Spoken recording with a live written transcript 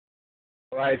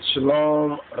All right,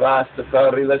 Shalom,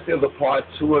 Rastafari. Let's do the part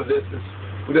two of this.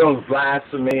 We're dealing with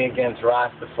blasphemy against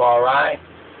Rastafari.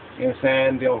 You know what I'm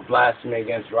saying? Dealing with blasphemy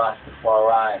against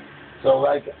Rastafari. So,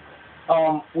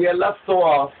 we had left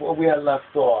off. What we had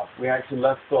left off? We actually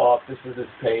left off. This is this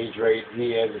page right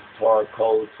here, this Torah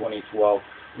Code 2012.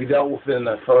 We dealt with it in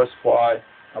the first part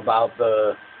about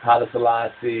the Haile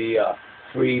Selassie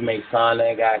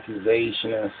Freemasonic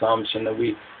accusation and assumption, and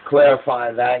we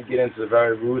clarify that, get into the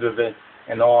very root of it,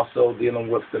 and also dealing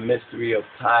with the mystery of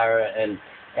Tyre and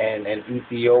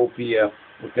Ethiopia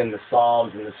within the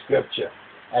Psalms and the Scripture,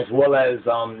 as well as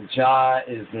Jah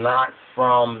is not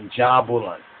from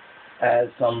Jabulon, as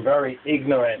some very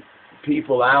ignorant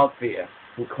people out there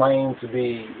who claim to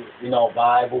be,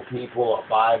 Bible people or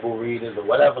Bible readers or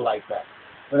whatever like that.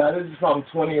 But now this is from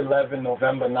 2011,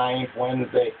 November 9th,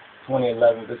 Wednesday,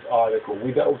 2011, this article.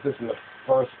 We dealt with this in the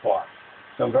first part.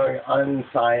 Some very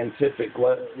unscientific,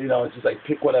 it's just like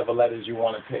pick whatever letters you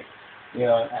want to pick,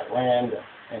 at random,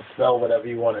 and spell whatever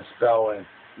you want to spell, and,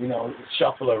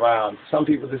 shuffle around. Some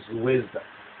people, this is wisdom.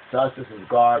 To us, this is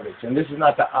garbage. And this is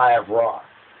not the eye of Ra.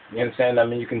 You understand? I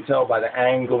mean, you can tell by the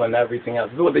angle and everything else.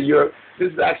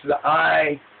 This is actually the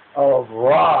eye of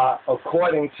Ra,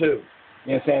 according to,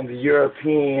 the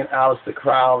European Aleister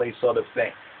Crowley sort of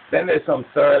thing. Then there's some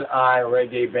third eye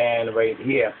reggae band right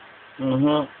here,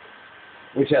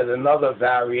 which has another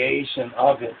variation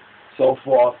of it, so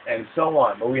forth and so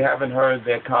on. But we haven't heard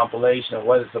their compilation of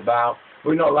what it's about.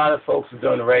 We know a lot of folks are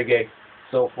doing reggae,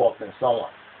 so forth and so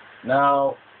on.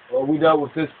 Now, we dealt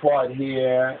with this part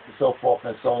here, so forth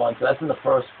and so on. So that's in the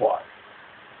first part,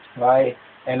 right?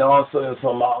 And also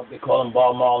they call him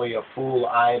Bob Marley a fool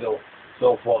idol,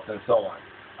 so forth and so on.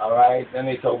 All right? Then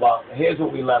they talk about, here's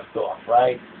what we left off,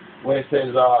 right? Where it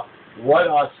says, what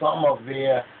are some of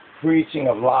their preaching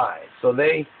of lies? So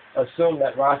they assume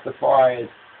that Rastafari is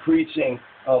preaching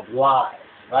of lies,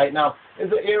 right? Now,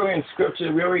 there's an area in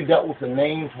Scripture, we already dealt with the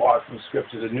name part from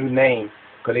Scripture, the new name,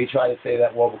 because they try to say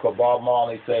that, because Bob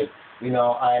Marley said,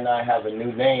 I and I have a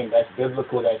new name. That's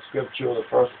biblical, that's scriptural. The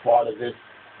first part of this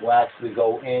will actually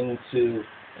go into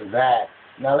that.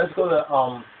 Now, let's go to,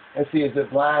 let's see, is it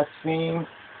blaspheme,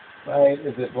 right?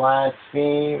 Is it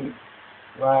blaspheme,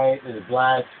 right? Is it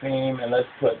blaspheme? And let's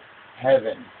put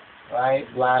heaven, right?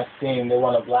 Blaspheme. They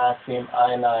want to blaspheme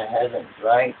I and I heavens,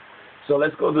 right? So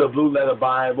let's go to the Blue Letter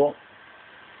Bible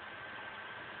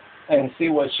and see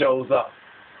what shows up.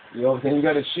 You know what I'm saying? You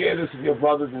got to share this with your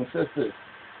brothers and sisters,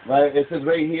 right? It says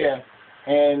right here,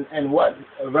 and what?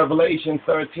 Revelation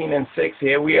 13:6,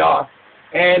 here we are.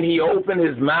 And he opened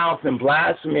his mouth in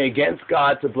blasphemy against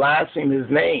God to blaspheme his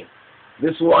name.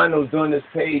 This one who's doing this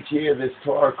page here, this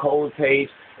Torah Code page,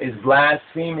 is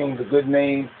blaspheming the good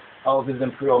name of His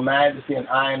Imperial Majesty and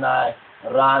I,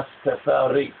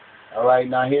 Rastafari. All right,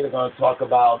 now here they're going to talk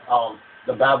about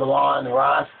the Babylon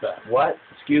Rasta. What?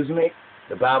 Excuse me?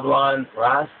 The Babylon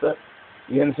Rasta?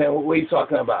 You understand? What are you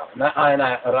talking about? Not I,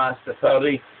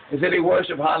 Rastafari. He said they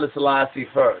worship Haile Selassie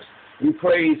first. We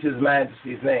praise His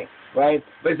Majesty's name, right?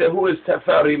 But he said, who is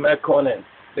Tafari Mekonnen,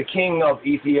 the king of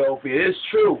Ethiopia? It is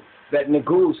true that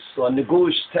Negus or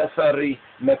Negush Tafari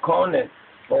Mekonnen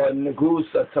or Negus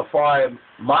Tafari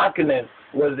Makanen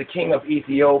was the king of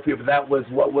Ethiopia, but that was,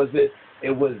 what was it?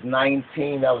 It was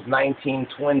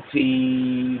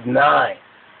 1929,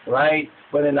 right?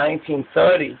 But in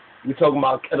 1930, we're talking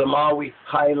about Kedamawi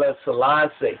Haile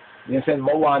Selassie. You understand?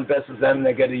 Moan Besazem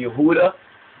Neged Yehuda,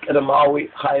 Kedamawi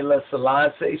Haile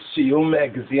Selassie, Shiume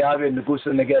Gziavi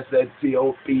Negusa Neges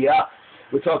Ethiopia.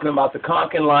 We're talking about the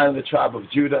conquering line of the tribe of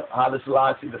Judah, Haile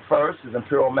Selassie the first, His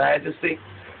Imperial Majesty,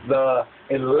 the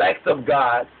elect of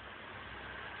God,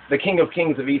 the King of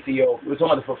Kings of Ethiopia. We're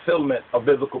talking about the fulfillment of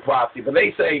biblical prophecy. But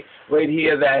they say right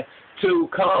here that two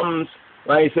comes,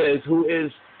 right? It says, who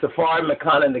is Tafari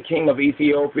Mekanan, the king of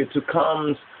Ethiopia, who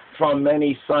comes from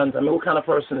many sons. I mean, what kind of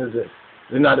person is this?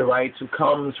 Is not the right? Who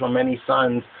comes from many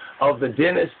sons of the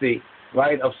dynasty,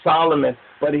 right, of Solomon.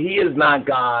 But he is not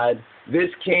God.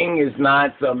 This king is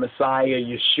not the Messiah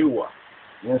Yeshua.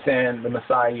 You understand? The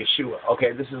Messiah Yeshua.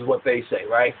 Okay, this is what they say,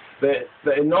 right? The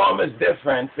enormous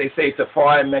difference, they say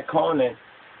Tafari Mekonnen,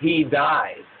 he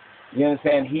died. You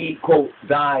understand? He, quote,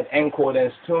 died, end quote, and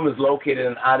his tomb is located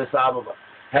in Addis Ababa.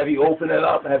 Have you opened it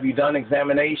up? Have you done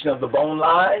examination of the bone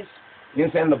lies? You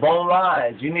understand? The bone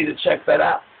lies. You need to check that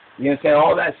out. You understand?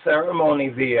 All that ceremony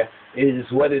there is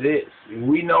what it is.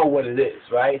 We know what it is,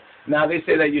 right? Now, they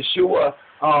say that Yeshua,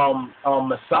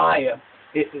 Messiah,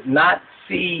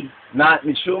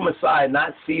 Yeshua Messiah,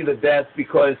 not see the death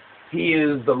because he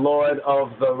is the Lord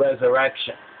of the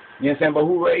resurrection. You understand? But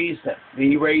who raised him? Did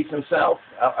he raise himself?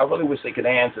 I really wish they could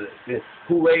answer this.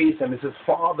 Who raised him? It's his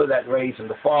Father that raised him.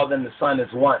 The Father and the Son is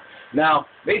one. Now,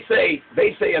 they say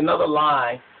another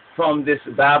lie from this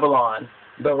Babylon,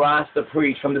 the Rasta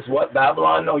preach, from this what?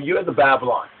 Babylon? No, you're the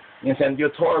Babylon. You understand? Your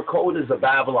Torah code is the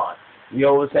Babylon. You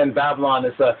understand? Babylon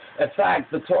is in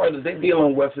fact, the Torah that they're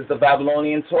dealing with is the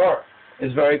Babylonian Torah.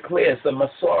 It's very clear. It's the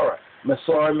Masorah.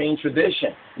 Masorah means tradition.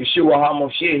 Yeshua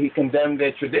HaMoshiach, he condemned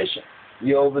their tradition.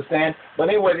 You understand? But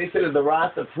anyway, they say that the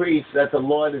Rasta preach that the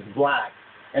Lord is black,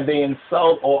 and they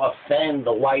insult or offend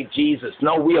the white Jesus.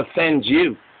 No, we offend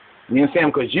you. You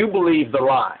understand? Because you believe the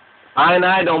lie. I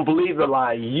don't believe the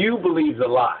lie. You believe the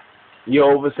lie. You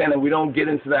understand? And we don't get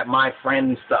into that my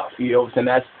friend stuff. You understand?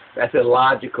 That's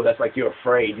illogical. That's like you're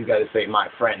afraid. You got to say my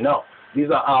friend. No,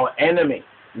 these are our enemy.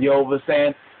 You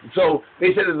understand? So they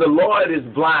say that the Lord is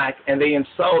black, and they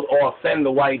insult or offend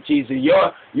the white Jesus.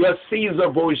 Your Caesar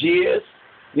Borgias,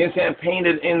 you understand,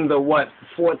 painted in the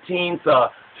 14th,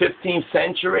 15th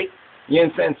century. You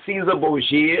understand, Caesar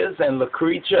Borgias and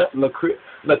Lucrezia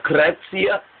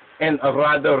and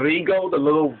Rodrigo, the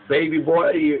little baby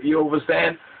boy. You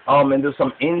understand? And there's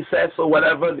some incest or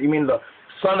whatever. You mean the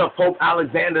son of Pope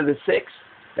Alexander VI?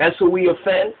 That's who we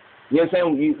offend. You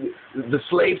understand? The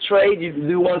slave trade, you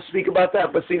do want to speak about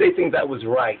that? But see, they think that was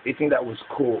right. They think that was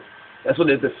cool. That's what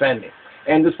they're defending.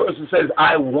 And this person says,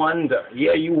 I wonder.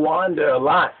 Yeah, you wonder a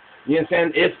lot. You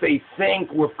understand? If they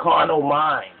think with carnal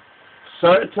mind,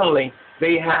 certainly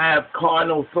they have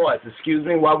carnal thoughts. Excuse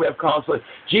me, why we have carnal thoughts?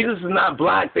 Jesus is not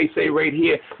black, they say right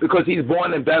here, because he's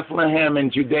born in Bethlehem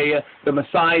in Judea. The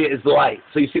Messiah is light.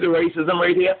 So you see the racism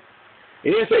right here?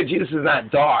 They didn't say Jesus is not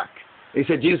dark. They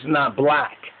said Jesus is not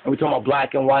black. And we're talking about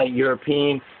black and white,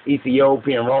 European,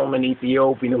 Ethiopian, Roman,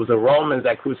 Ethiopian. It was the Romans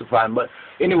that crucified him. But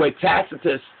anyway,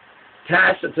 Tacitus,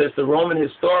 the Roman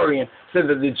historian, said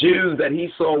that the Jews that he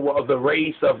saw were of the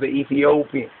race of the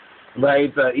Ethiopian,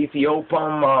 right? The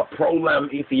Ethiopium prolem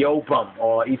Ethiopium,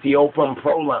 or Ethiopium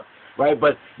prolem, right?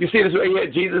 But you see this right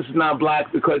here, Jesus is not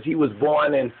black because he was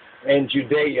born in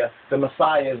Judea. The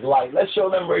Messiah is light. Let's show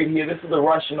them right here. This is the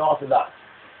Russian Orthodox.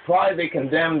 Probably they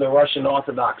condemn the Russian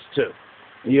Orthodox too.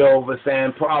 You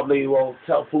understand? Probably will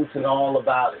tell Putin all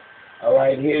about it. All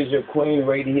right, here's your queen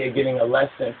right here getting a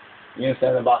lesson, you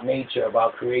understand, about nature,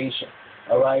 about creation.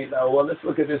 All right, well, let's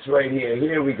look at this right here.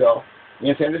 Here we go. You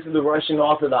understand? This is the Russian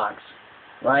Orthodox,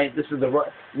 right? This is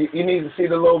you need to see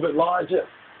it a little bit larger.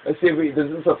 Let's see,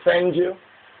 does this offend you?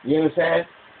 You understand?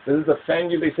 Does this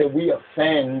offend you? They say we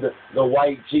offend the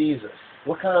white Jesus.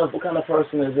 What kind of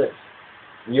person is this?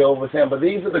 You understand? But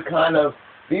these are the kind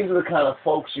of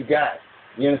folks you got.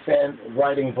 You understand?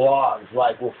 Writing blogs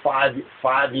like with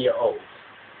 5-year-olds.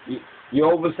 You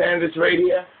understand this right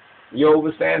here? You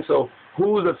understand? So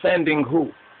who's offending who?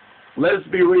 Let's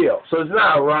be real. So it's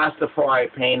not a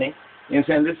Rastafari painting. You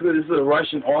understand? This is a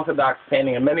Russian Orthodox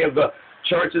painting, and many of the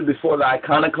churches before the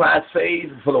iconoclast phase,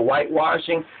 before the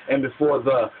whitewashing, and before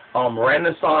the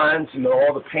Renaissance, you know,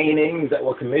 all the paintings that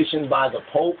were commissioned by the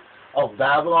Pope of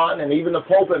Babylon, and even the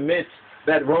Pope admits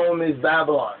that Rome is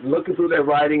Babylon. Looking through their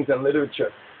writings and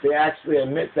literature, they actually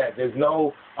admit that. There's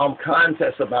no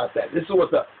contest about that. This is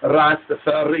what the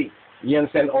Rastafari, you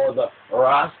understand, or the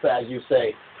Rasta, as you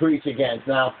say, preach against.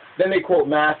 Now, then they quote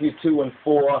Matthew 2 and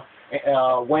 4,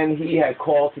 when he had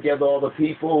called together all the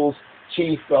people's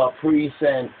chief priests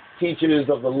and teachers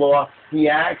of the law, he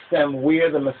asked them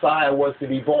where the Messiah was to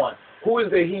be born. Who is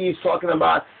the he he's talking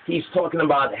about? He's talking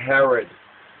about Herod.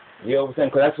 You understand?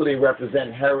 Because that's what they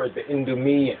represent, Herod, the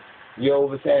Idumean. You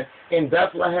understand? In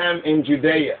Bethlehem in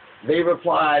Judea, they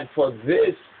replied, for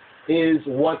this is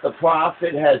what the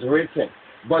prophet has written.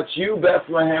 But you,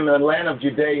 Bethlehem, in the land of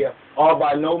Judea, are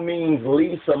by no means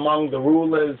least among the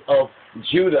rulers of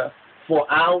Judah, for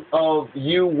out of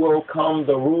you will come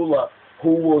the ruler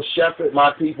who will shepherd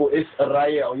my people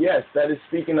Israel. Yes, that is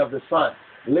speaking of the Son.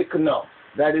 Likno,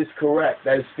 that is correct.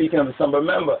 That is speaking of the Son. But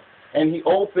remember, and he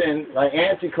opened, like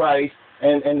Antichrist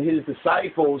and his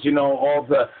disciples, you know, all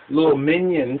the little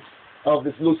minions of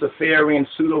this Luciferian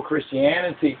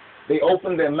pseudo-Christianity, they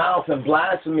opened their mouth in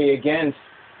blasphemy against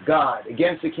God,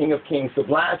 against the King of Kings, to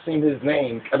blaspheme his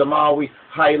name, Kadamawi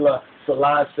Haile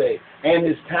Selassie, and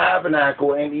his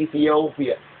tabernacle in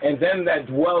Ethiopia, and them that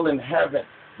dwell in heaven,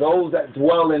 those that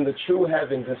dwell in the true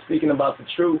heavens, and speaking about the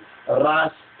true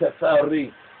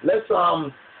Rastafari. Let's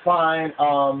find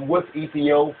with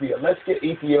Ethiopia. Let's get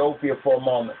Ethiopia for a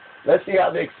moment. Let's see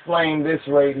how they explain this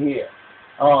right here.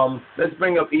 Let's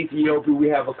bring up Ethiopia. We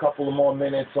have a couple of more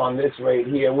minutes on this right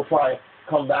here. We'll probably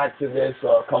come back to this,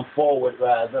 or come forward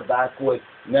rather, backward,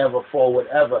 never forward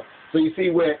ever. So you see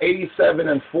where 87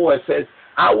 and 4 it says,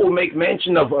 I will make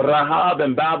mention of Rahab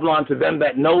and Babylon to them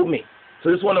that know me.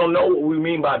 So just want to know what we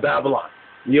mean by Babylon.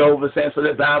 You understand? So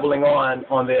they're babbling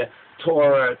on their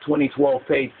Torah 2012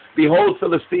 page. Behold,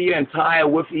 Philistia and Tyre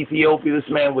with Ethiopia. This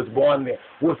man was born there.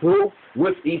 With who?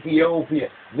 With Ethiopia.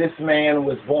 This man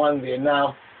was born there.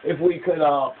 Now, if we could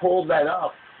pull that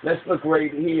up, let's look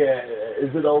right here. Is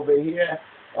it over here?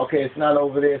 Okay, it's not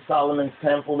over there. Solomon's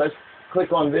Temple. Let's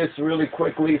click on this really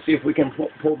quickly. See if we can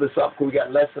pull this up, because we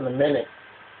got less than a minute.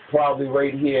 Probably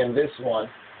right here in this one.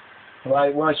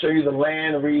 Right, we want to show you the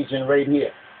land region right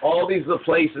here. All these are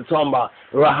places talking about.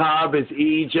 Rahab is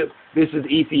Egypt. This is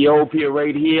Ethiopia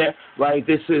right here. Right,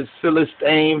 this is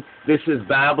Philistine. This is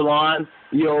Babylon.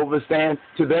 You understand?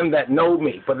 To them that know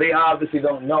me. But they obviously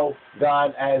don't know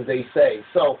God as they say.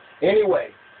 So, anyway,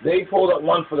 they pulled up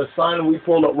one for the son. We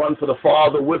pulled up one for the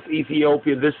father. With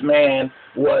Ethiopia, this man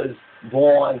was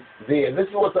born there. This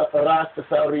is what the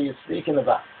Rastafari is speaking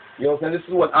about. You know what I'm saying? This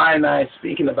is what I is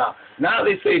speaking about. Now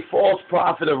they say false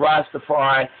prophet of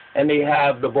Rastafari, and they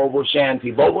have the Bobo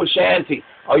Shanti. Bobo Shanti,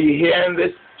 are you hearing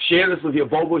this? Share this with your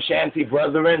Bobo Shanti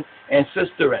brethren and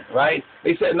sisterin, right?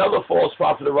 They said another false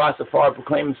prophet of Rastafari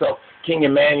proclaimed himself King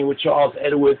Emmanuel Charles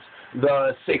Edwards,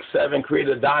 the 6-7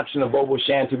 created adoption of Bobo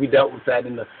Shanti. We dealt with that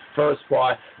in the first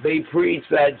part. They preach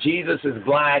that Jesus is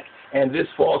black, and this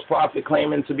false prophet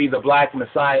claiming to be the black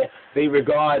Messiah, they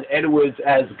regard Edwards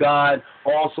as God,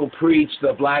 also preach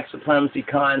the black supremacy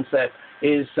concept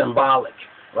is symbolic,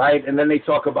 right? And then they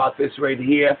talk about this right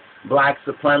here, black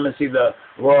supremacy, the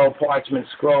royal parchment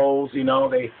scrolls, you know,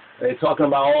 they're talking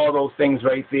about all those things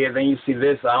right there. Then you see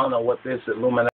this, I don't know what this, Illuminati.